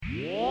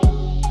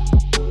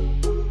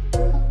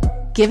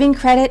Giving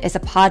Credit is a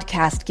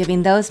podcast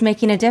giving those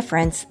making a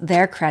difference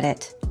their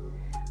credit.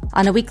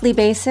 On a weekly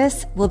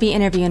basis, we'll be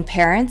interviewing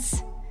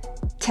parents,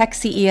 tech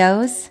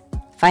CEOs,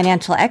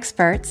 financial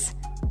experts,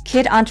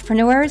 kid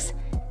entrepreneurs,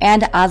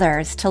 and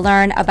others to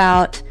learn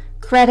about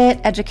credit,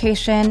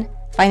 education,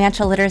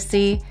 financial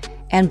literacy,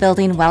 and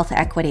building wealth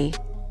equity.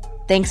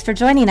 Thanks for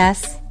joining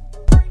us.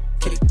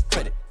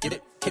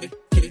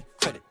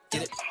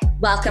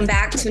 Welcome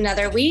back to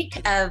another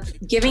week of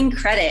Giving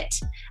Credit.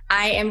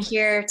 I am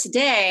here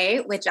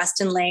today with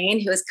Justin Lane,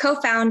 who is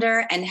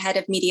co-founder and head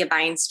of media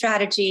buying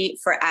strategy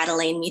for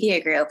Adelane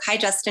Media Group. Hi,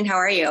 Justin. How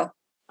are you?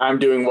 I'm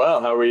doing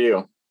well. How are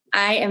you?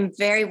 I am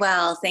very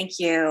well. Thank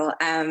you.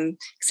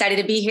 Excited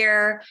to be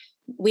here.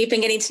 We've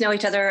been getting to know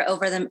each other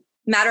over the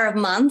matter of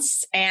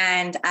months,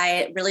 and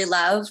I really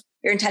love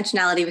your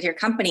intentionality with your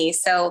company.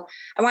 So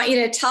I want you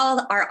to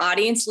tell our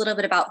audience a little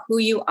bit about who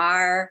you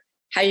are,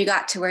 how you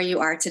got to where you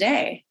are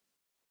today.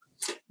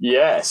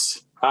 Yes,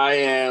 I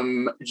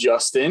am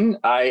Justin.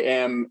 I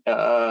am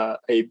a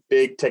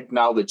big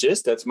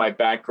technologist. That's my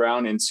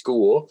background in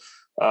school.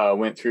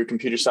 Went through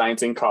computer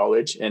science in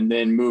college and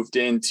then moved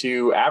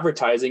into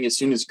advertising as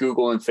soon as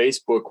Google and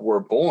Facebook were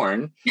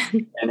born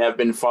and have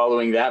been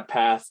following that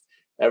path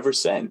ever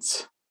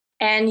since.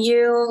 And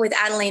you with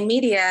Adelane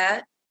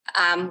Media,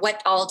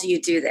 what all do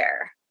you do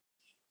there?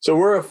 So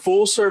we're a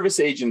full service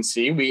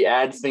agency. We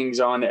add things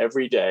on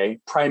every day.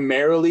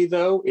 Primarily,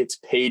 though, it's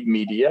paid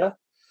media,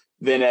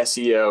 then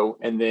SEO,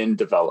 and then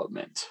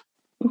development.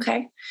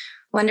 Okay,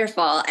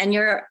 wonderful. And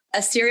you're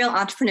a serial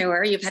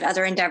entrepreneur. You've had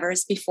other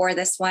endeavors before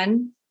this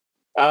one?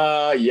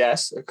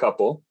 Yes, a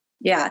couple.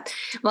 Yeah.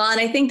 Well,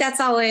 and I think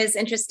that's always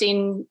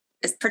interesting,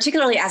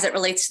 particularly as it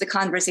relates to the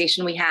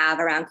conversation we have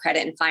around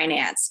credit and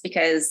finance,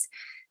 because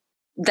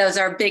those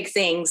are big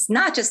things,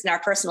 not just in our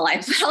personal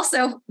lives, but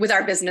also with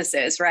our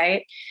businesses,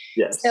 right?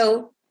 Yes.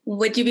 So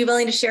would you be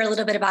willing to share a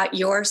little bit about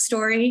your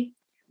story?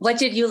 What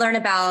did you learn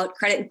about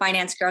credit and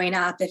finance growing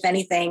up, if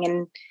anything,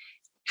 and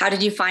how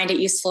did you find it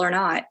useful or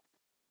not?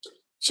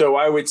 So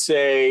I would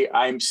say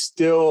I'm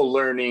still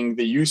learning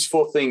the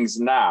useful things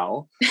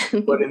now,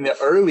 but in the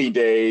early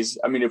days,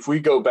 I mean, if we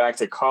go back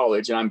to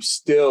college and I'm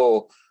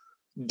still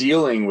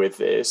dealing with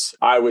this,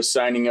 I was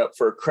signing up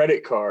for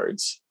credit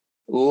cards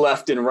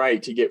left and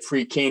right to get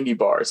free candy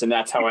bars. And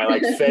that's how I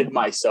fed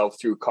myself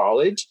through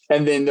college.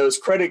 And then those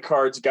credit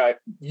cards got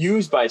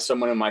used by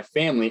someone in my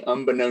family,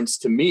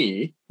 unbeknownst to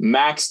me,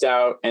 maxed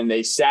out, and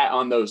they sat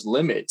on those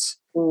limits.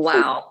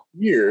 Wow. For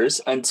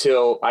years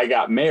until I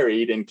got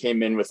married and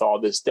came in with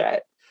all this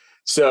debt.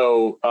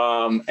 So,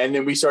 and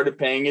then we started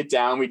paying it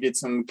down. We did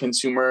some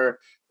consumer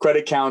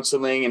credit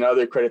counseling and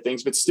other credit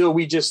things, but still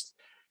we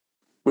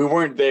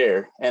weren't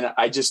there. And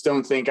I just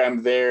don't think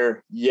I'm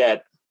there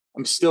yet.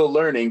 I'm still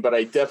learning, but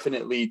I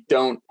definitely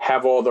don't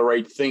have all the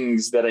right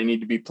things that I need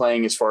to be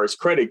playing as far as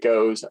credit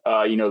goes.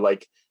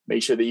 Like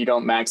make sure that you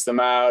don't max them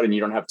out and you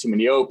don't have too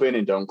many open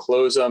and don't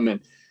close them.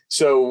 And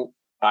so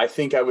I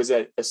think I was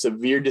at a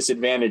severe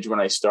disadvantage when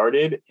I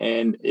started,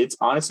 and it's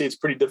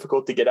pretty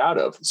difficult to get out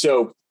of.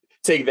 So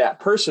take that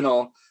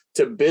personal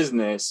to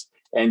business,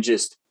 and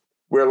just,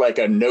 we're like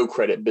a no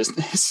credit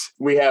business.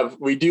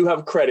 We do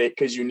have credit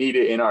because you need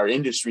it in our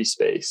industry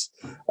space.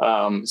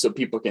 So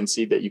people can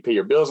see that you pay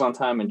your bills on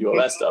time and do all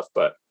that stuff,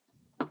 but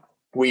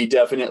we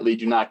definitely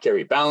do not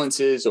carry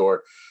balances,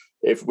 or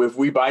if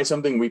we buy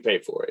something, we pay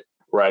for it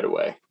right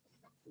away.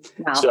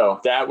 Wow. So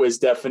that was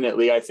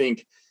definitely, I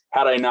think,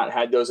 had I not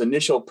had those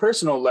initial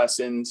personal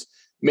lessons,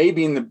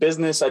 maybe in the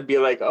business, I'd be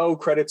like, oh,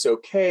 credit's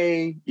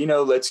okay.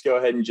 Let's go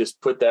ahead and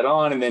just put that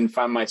on, and then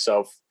find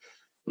myself,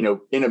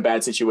 in a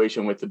bad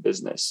situation with the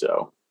business.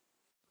 So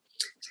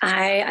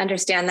I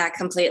understand that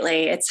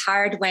completely. It's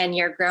hard when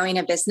you're growing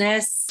a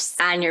business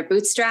and you're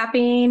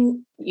bootstrapping.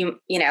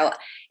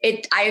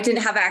 I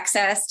didn't have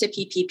access to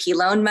PPP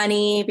loan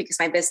money because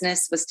my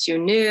business was too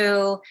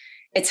new.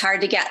 It's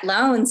hard to get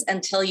loans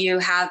until you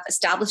have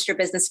established your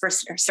business for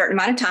a certain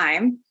amount of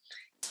time,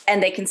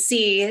 and they can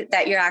see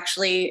that you're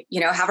actually,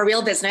 have a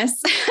real business.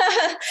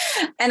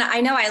 And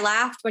I know I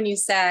laughed when you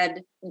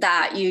said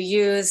that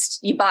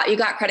you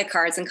got credit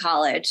cards in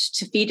college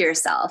to feed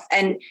yourself.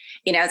 And,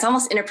 it's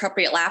almost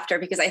inappropriate laughter,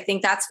 because I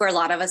think that's where a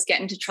lot of us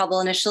get into trouble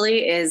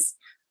initially, is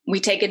we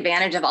take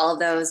advantage of all of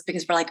those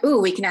because we're like,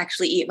 ooh, we can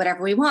actually eat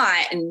whatever we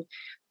want. And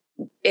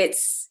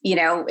it's,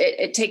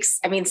 it takes,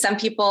 some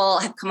people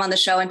have come on the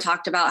show and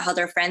talked about how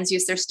their friends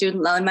use their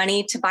student loan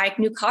money to buy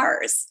new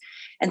cars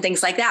and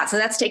things like that. So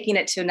that's taking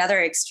it to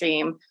another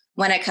extreme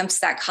when it comes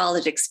to that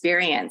college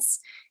experience.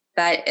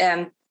 But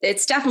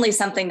it's definitely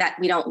something that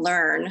we don't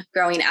learn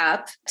growing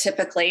up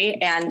typically.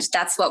 And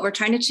that's what we're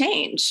trying to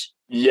change.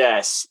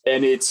 Yes.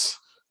 And it's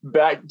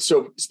back.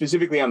 So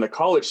specifically on the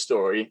college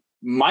story,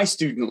 my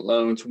student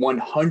loans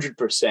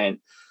 100%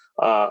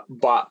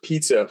 bought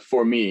pizza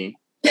for me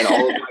and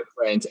all of my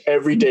friends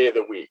every day of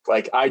the week.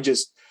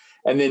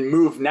 And then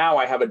moved. Now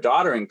I have a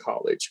daughter in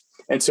college.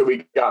 And so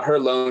we got her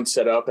loan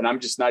set up, and I'm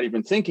just not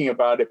even thinking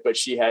about it, but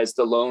she has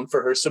the loan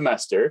for her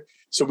semester.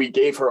 So we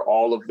gave her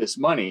all of this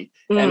money.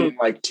 And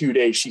in 2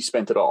 days, she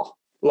spent it all.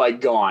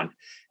 like gone.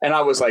 And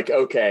I was like,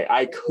 okay,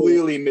 I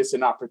clearly missed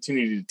an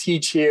opportunity to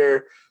teach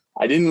here.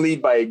 I didn't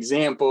lead by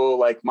example.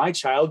 Like my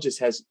child just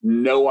has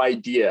no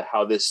idea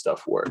how this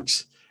stuff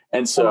works.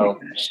 And so,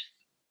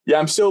 yeah,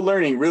 I'm still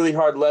learning really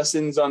hard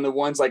lessons on the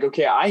ones like,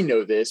 okay, I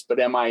know this, but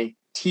am I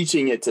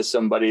teaching it to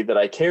somebody that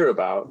I care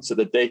about so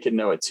that they can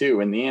know it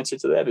too? And the answer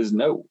to that is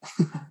no,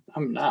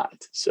 I'm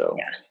not. So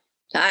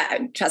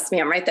trust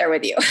me, I'm right there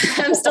with you.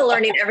 I'm still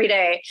learning every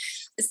day.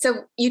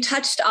 So you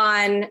touched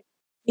on,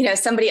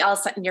 somebody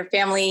else in your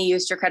family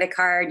used your credit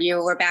card,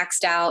 you were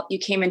maxed out, you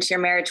came into your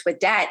marriage with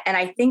debt. And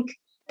I think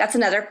that's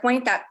another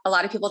point that a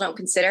lot of people don't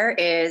consider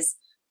is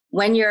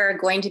when you're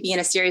going to be in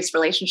a serious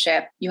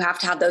relationship, you have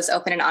to have those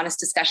open and honest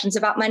discussions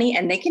about money.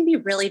 And they can be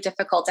really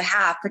difficult to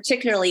have,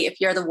 particularly if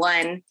you're the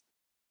one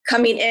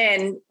coming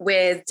in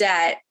with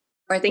debt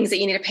or things that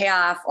you need to pay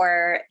off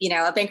or,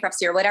 a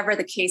bankruptcy or whatever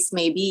the case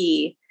may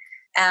be.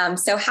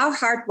 So how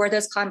hard were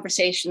those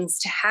conversations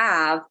to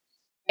have?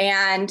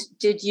 And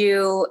did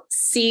you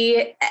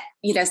see,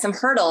 some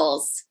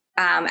hurdles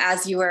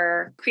as you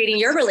were creating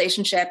your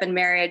relationship and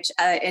marriage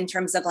in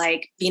terms of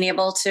like being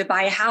able to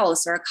buy a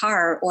house or a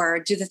car or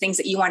do the things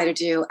that you wanted to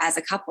do as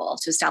a couple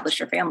to establish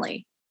your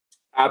family?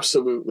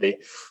 Absolutely.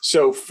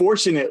 So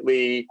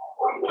fortunately,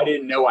 I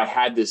didn't know I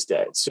had this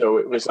debt. So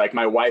it was like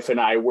my wife and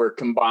I were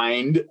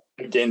combined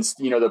against,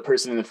 the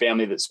person in the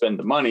family that spent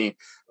the money.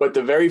 But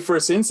the very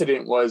first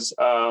incident was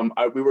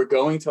we were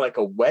going to like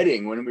a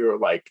wedding when we were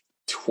like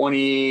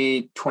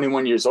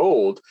 21 years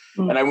old.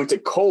 And I went to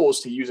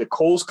Kohl's to use a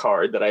Kohl's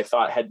card that I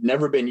thought had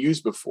never been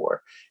used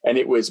before. And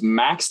it was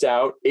maxed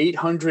out,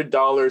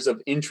 $800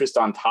 of interest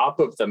on top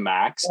of the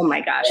max. Oh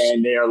my gosh.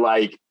 And they're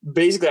like,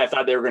 basically, I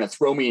thought they were going to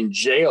throw me in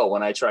jail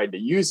when I tried to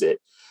use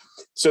it.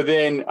 So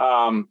then,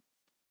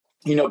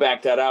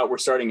 back that out, we're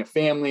starting a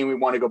family and we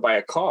want to go buy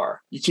a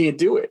car. You can't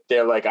do it.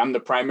 They're like, I'm the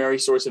primary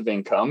source of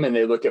income. And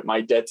they look at my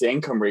debt to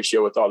income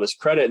ratio with all this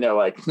credit. And they're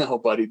like, no,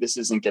 buddy, this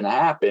isn't going to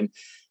happen.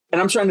 And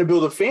I'm trying to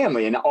build a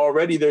family. And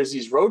already there's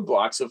these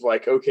roadblocks of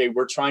like, okay,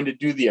 we're trying to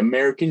do the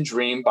American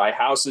dream, buy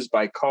houses,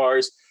 buy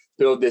cars,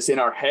 build this in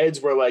our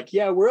heads. We're like,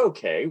 yeah, we're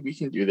okay. We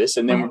can do this.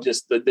 And then we're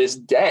just, this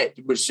debt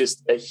was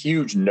just a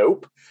huge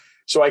nope.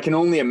 So I can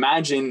only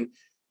imagine,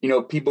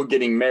 people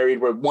getting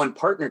married where one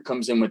partner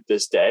comes in with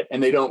this debt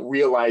and they don't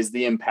realize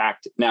the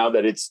impact now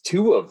that it's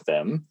two of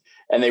them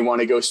and they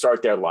want to go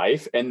start their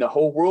life. And the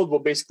whole world will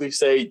basically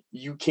say,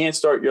 you can't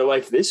start your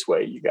life this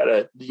way. You got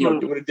to,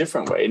 do it a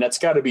different way. And that's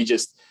got to be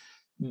just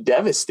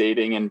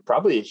devastating and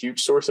probably a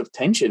huge source of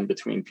tension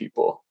between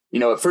people.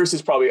 At first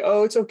it's probably,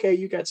 oh, it's okay,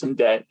 you got some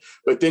debt.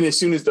 But then as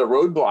soon as the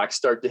roadblocks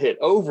start to hit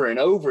over and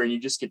over and you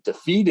just get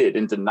defeated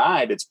and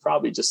denied, it's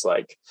probably just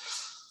like,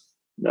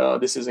 no,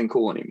 this isn't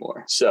cool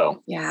anymore.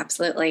 So yeah,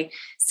 absolutely.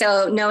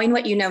 So knowing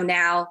what you know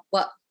now,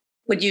 what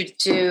would you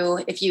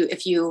do if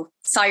you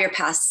saw your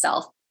past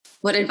self?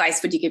 What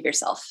advice would you give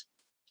yourself?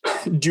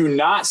 Do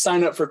not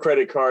sign up for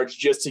credit cards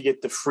just to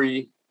get the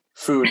free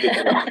food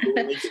that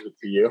they give it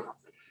to you.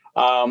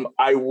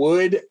 I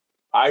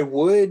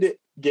would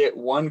get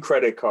one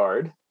credit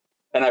card,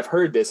 and I've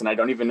heard this and I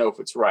don't even know if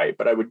it's right,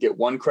 but I would get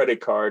one credit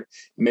card,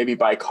 maybe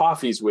buy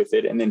coffees with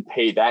it and then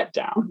pay that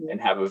down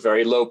and have a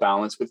very low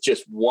balance with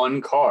just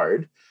one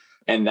card.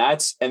 And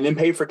then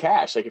pay for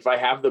cash. Like if I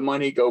have the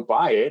money, go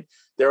buy it.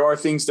 There are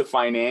things to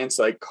finance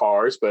like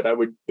cars, but I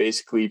would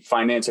basically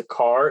finance a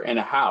car and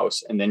a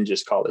house and then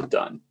just call it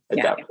done at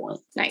that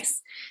point.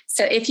 Nice.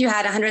 So if you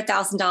had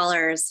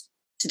 $100,000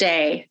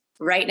 today,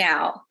 right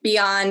now,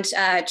 beyond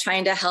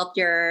trying to help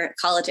your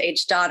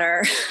college-age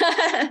daughter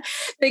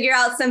figure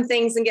out some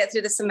things and get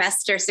through the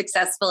semester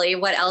successfully,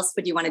 what else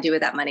would you want to do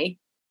with that money?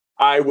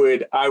 I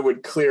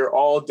would clear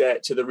all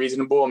debt to the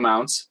reasonable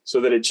amounts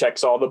so that it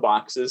checks all the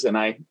boxes and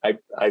I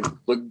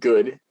look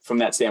good from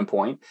that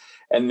standpoint.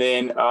 And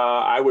then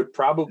I would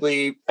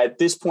probably, at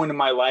this point in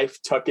my life,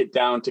 tuck it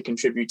down to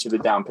contribute to the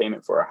down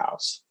payment for a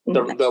house,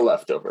 the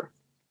leftover.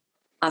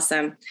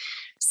 Awesome.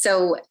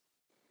 So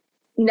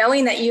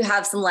knowing that you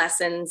have some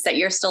lessons that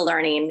you're still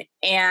learning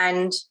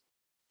and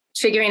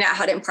figuring out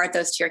how to impart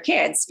those to your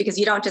kids, because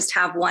you don't just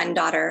have one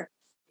daughter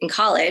in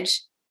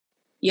college,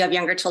 you have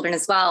younger children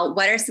as well.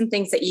 What are some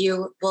things that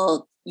you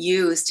will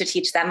use to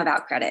teach them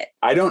about credit?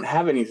 I don't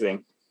have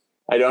anything.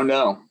 I don't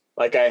know.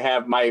 Like I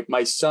have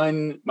my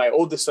son, my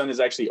oldest son is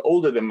actually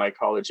older than my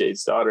college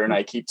age daughter. And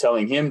I keep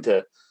telling him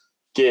to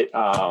get,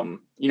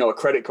 a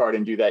credit card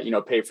and do that,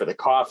 pay for the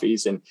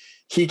coffees. And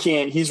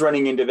he's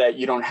running into that.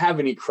 You don't have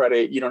any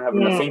credit. You don't have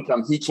enough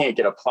income. He can't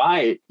get a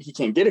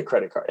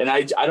credit card. And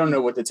I don't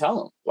know what to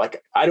tell him.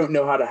 Like, I don't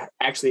know how to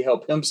actually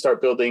help him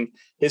start building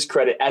his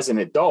credit as an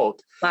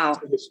adult. Wow.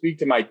 So to speak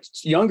to my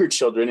younger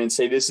children and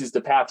say, this is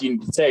the path you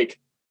need to take,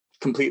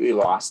 completely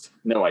lost.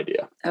 No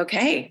idea.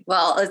 Okay.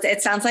 Well,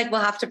 it sounds like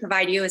we'll have to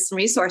provide you with some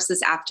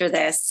resources after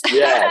this.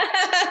 Yeah,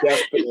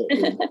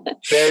 definitely.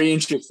 Very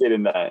interested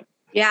in that.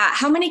 Yeah.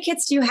 How many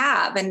kids do you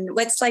have? And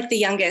what's like the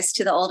youngest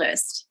to the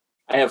oldest?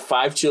 I have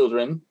 5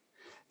 children.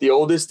 The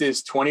oldest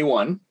is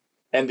 21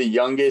 and the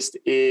youngest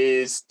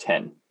is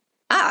 10.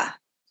 Ah,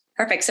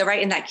 perfect. So right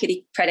in that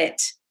kitty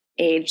credit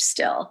age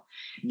still.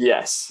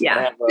 Yes. Yeah.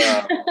 I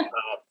have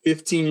a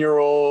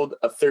 15-year-old,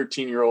 a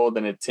 13-year-old,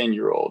 and a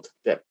 10-year-old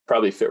that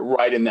probably fit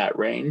right in that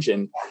range.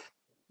 And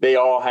they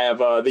all have,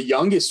 the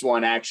youngest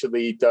one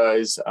actually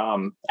does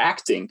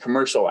acting,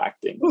 commercial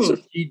acting. So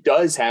she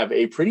does have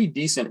a pretty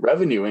decent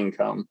revenue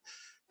income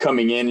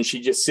coming in, and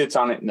she just sits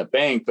on it in the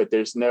bank, but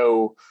there's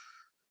no,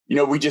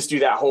 we just do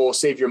that whole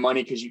save your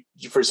money because you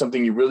for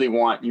something you really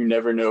want, you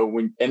never know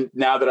when. And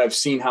now that I've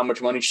seen how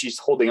much money she's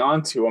holding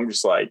on to, I'm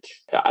just like,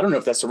 I don't know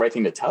if that's the right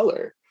thing to tell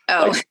her.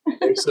 Oh, Like,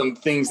 there's some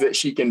things that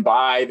she can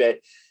buy that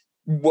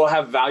will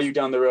have value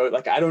down the road.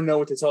 Like, I don't know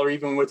what to tell her,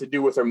 even what to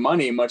do with her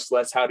money, much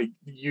less how to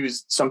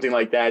use something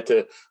like that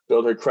to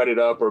build her credit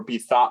up or be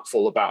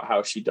thoughtful about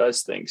how she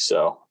does things.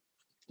 So,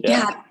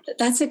 yeah,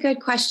 that's a good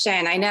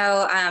question. I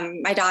know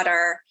my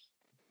daughter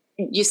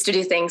used to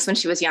do things when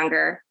she was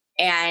younger.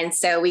 And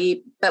so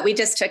we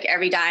just took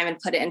every dime and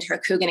put it into her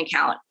Coogan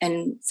account.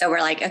 And so we're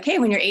like, okay,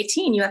 when you're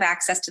 18, you have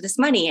access to this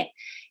money.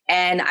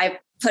 And I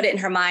put it in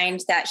her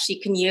mind that she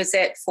can use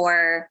it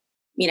for,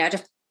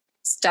 to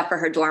stuff for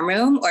her dorm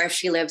room, or if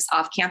she lives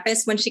off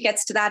campus when she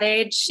gets to that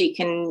age, she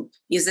can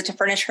use it to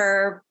furnish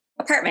her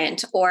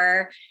apartment,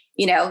 or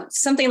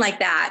something like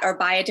that, or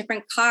buy a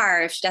different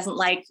car if she doesn't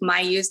like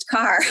my used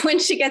car when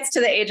she gets to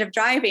the age of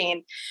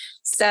driving.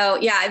 So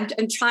yeah,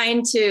 I'm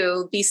trying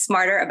to be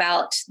smarter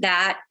about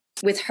that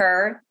with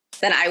her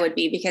than I would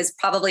be, because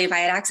probably if I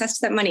had access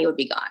to that money, it would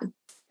be gone.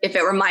 If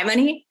it were my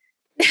money.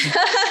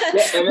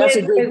 Yeah, and that's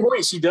a great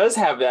point. She does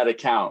have that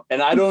account,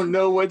 and I don't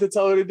know what to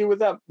tell her to do with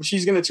that.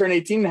 She's going to turn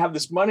 18 and have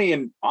this money,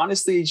 and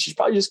honestly, she's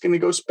probably just going to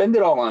go spend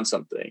it all on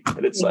something.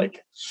 And it's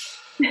like,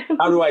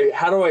 how do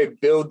I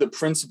build the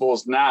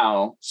principles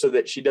now so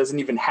that she doesn't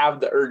even have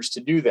the urge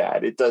to do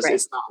that? It does. Right.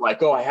 It's not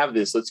like, oh, I have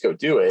this, let's go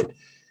do it.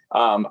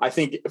 I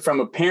think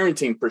from a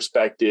parenting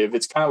perspective,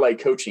 it's kind of like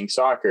coaching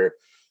soccer.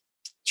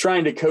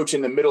 Trying to coach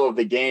in the middle of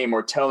the game,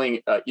 or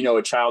telling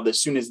a child as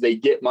soon as they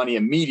get money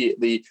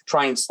immediately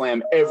try and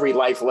slam every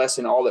life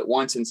lesson all at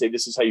once and say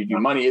this is how you do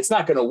money, it's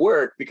not going to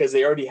work, because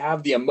they already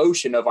have the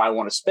emotion of I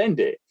want to spend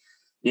it.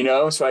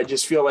 So I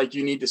just feel like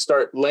you need to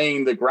start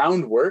laying the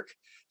groundwork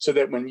so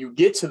that when you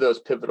get to those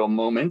pivotal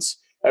moments,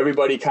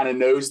 everybody kind of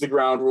knows the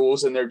ground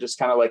rules, and they're just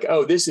kind of like,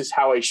 oh, this is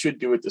how I should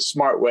do it the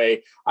smart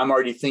way. I'm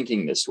already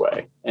thinking this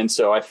way. And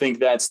so I think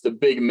that's the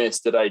big miss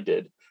that I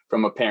did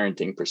from a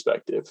parenting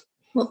perspective.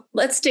 Well,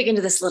 let's dig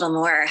into this a little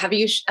more.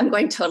 I'm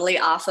going totally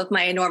off of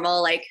my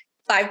normal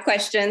 5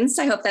 questions.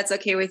 I hope that's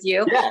okay with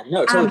you. Yeah,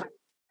 no, totally.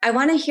 I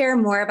want to hear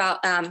more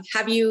about,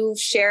 have you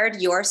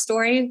shared your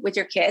story with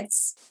your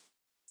kids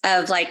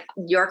of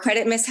your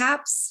credit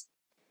mishaps?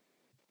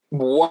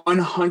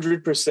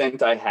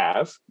 100% I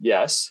have,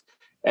 yes.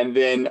 And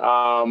then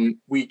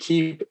we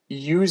keep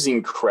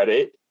using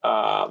credit,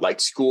 like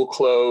school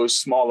clothes,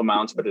 small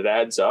amounts, but it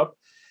adds up.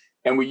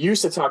 And we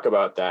used to talk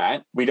about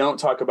that. We don't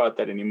talk about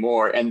that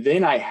anymore. And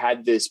then I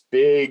had this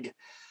big,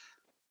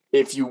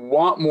 if you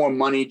want more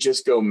money,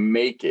 just go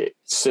make it.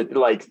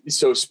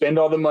 So spend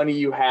all the money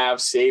you have,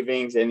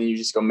 savings, and then you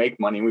just go make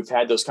money. We've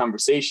had those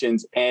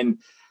conversations. And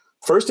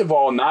first of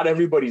all, not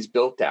everybody's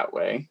built that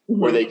way,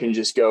 where they can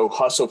just go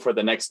hustle for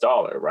the next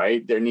dollar,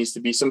 right? There needs to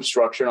be some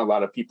structure, and a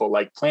lot of people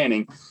like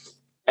planning.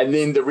 And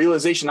then the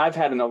realization I've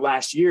had in the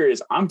last year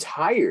is I'm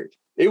tired.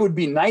 It would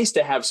be nice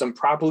to have some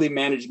properly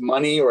managed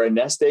money or a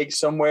nest egg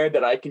somewhere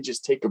that I can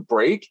just take a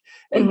break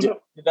and do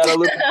that a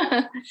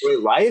little bit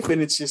life.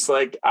 And it's just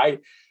like, I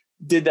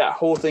did that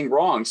whole thing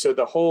wrong. So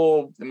the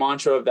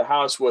mantra of the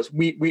house was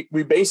we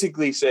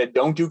basically said,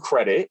 don't do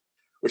credit,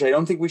 which I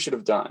don't think we should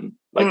have done.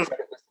 Credit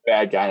was the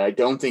bad guy. And I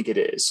don't think it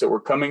is. So we're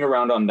coming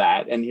around on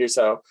that. And here's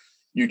how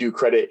you do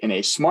credit in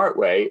a smart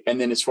way. And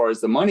then as far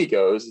as the money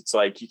goes, it's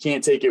like, you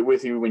can't take it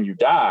with you when you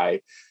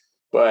die.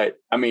 But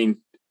I mean,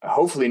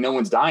 hopefully no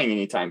one's dying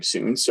anytime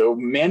soon. So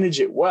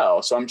manage it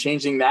well. So I'm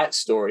changing that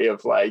story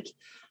of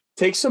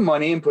take some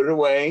money and put it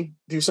away,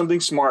 do something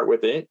smart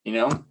with it,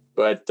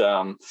 but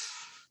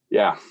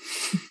yeah,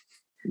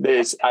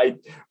 I'm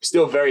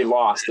still very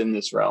lost in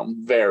this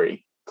realm,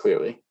 very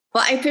clearly.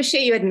 Well, I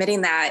appreciate you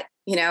admitting that.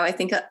 I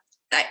think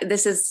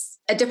this is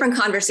a different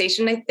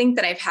conversation, I think,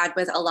 that I've had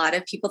with a lot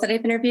of people that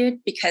I've interviewed,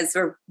 because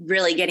we're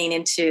really getting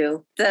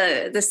into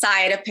the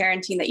side of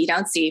parenting that you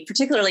don't see,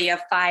 particularly you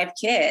have 5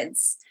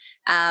 kids.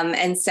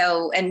 And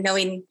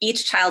knowing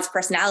each child's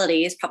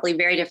personality is probably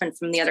very different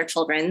from the other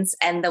children's,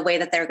 and the way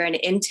that they're going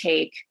to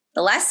intake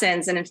the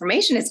lessons and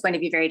information is going to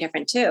be very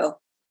different too.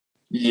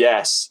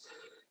 Yes.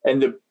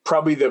 And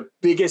probably the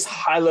biggest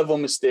high level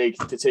mistake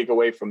to take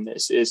away from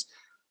this is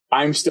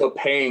I'm still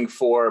paying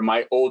for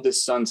my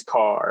oldest son's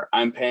car.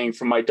 I'm paying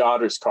for my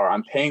daughter's car.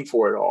 I'm paying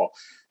for it all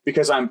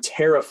because I'm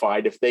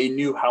terrified if they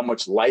knew how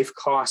much life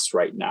costs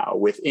right now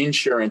with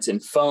insurance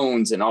and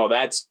phones and all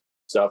that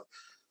stuff,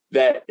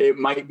 that it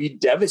might be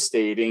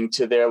devastating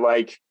to their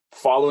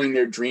following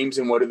their dreams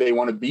and what do they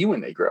want to be when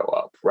they grow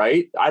up,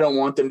 right? I don't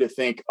want them to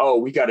think, oh,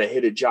 we got to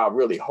hit a job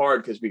really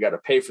hard because we got to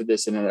pay for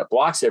this, and then it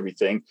blocks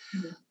everything.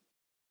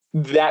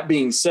 That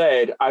being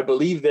said, I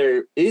believe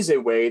there is a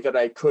way that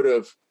I could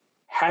have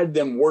had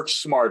them work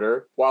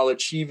smarter while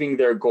achieving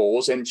their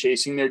goals and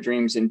chasing their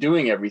dreams and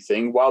doing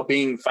everything while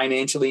being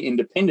financially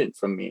independent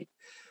from me.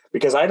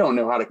 Because I don't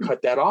know how to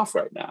cut that off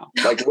right now.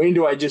 Like, when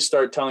do I just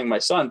start telling my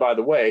son, by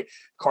the way,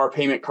 car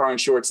payment, car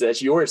insurance,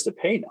 that's yours to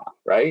pay now,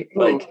 right?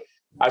 Like,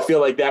 I feel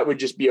like that would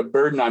just be a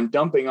burden I'm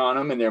dumping on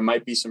him, and there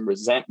might be some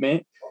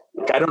resentment.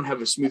 Like, I don't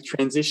have a smooth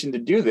transition to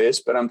do this,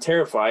 but I'm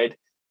terrified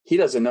he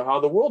doesn't know how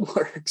the world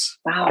works.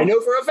 Wow. I know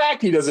for a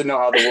fact he doesn't know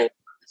how the world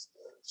works.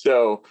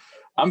 So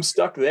I'm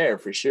stuck there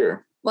for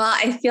sure. Well,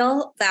 I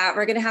feel that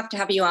we're going to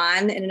have you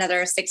on in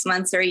another 6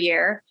 months or a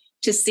year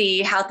to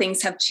see how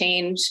things have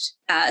changed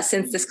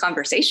since this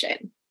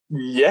conversation.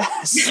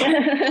 Yes. So,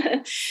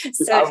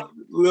 I'm a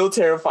little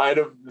terrified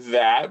of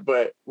that,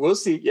 but we'll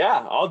see.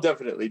 Yeah, I'll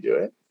definitely do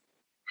it.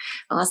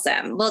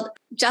 Awesome. Well,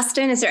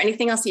 Justin, is there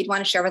anything else you'd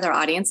want to share with our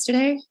audience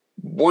today?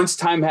 Once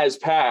time has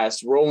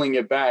passed, rolling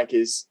it back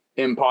is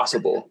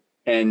impossible.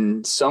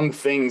 And some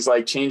things,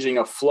 like changing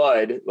a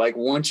flood, like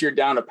once you're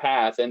down a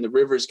path and the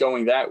river's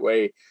going that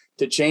way,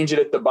 to change it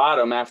at the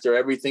bottom after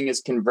everything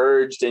is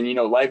converged and,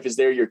 life is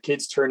there, your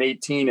kids turn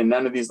 18 and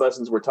none of these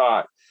lessons were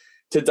taught,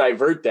 to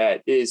divert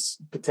that is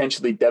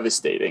potentially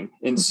devastating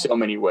in so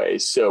many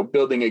ways. So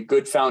building a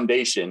good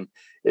foundation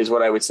is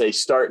what I would say.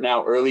 Start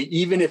now early,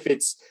 even if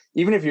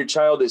your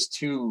child is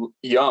too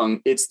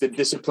young, it's the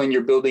discipline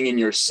you're building in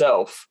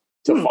yourself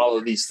to follow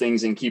these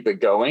things and keep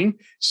it going.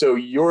 So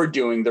you're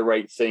doing the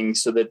right thing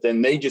so that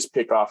then they just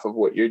pick off of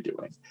what you're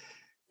doing.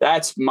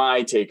 That's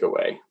my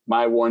takeaway.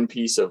 My one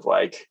piece of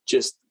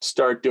just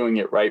start doing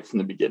it right from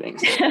the beginning.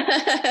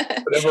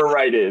 Whatever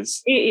right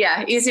is.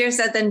 Yeah. Easier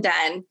said than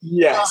done.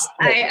 Yes.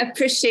 Well, I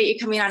appreciate you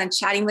coming on and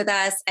chatting with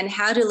us. And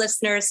how do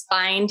listeners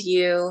find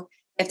you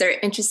if they're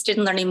interested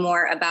in learning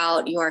more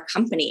about your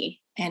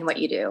company and what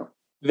you do?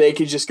 They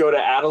could just go to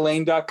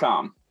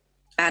Adelane.com.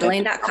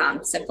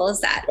 Adelane.com. Simple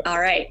as that.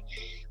 All right.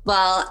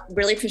 Well,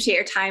 really appreciate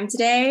your time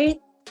today.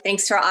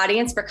 Thanks to our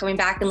audience for coming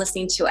back and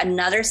listening to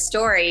another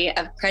story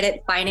of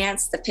credit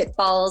finance, the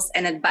pitfalls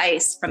and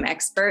advice from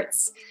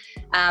experts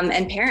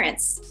and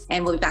parents.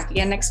 And we'll be back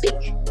again next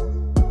week.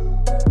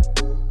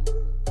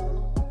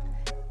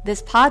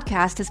 This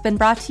podcast has been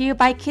brought to you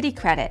by Kitty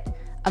Credit,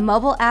 a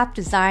mobile app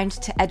designed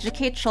to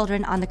educate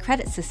children on the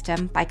credit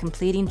system by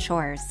completing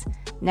chores.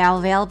 Now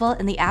available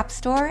in the App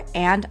Store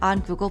and on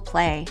Google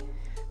Play.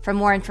 For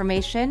more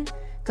information,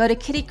 go to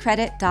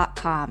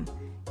kittycredit.com.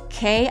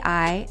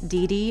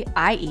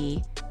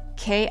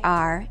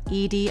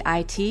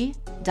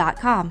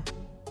 KIDDIEKREDIT.com.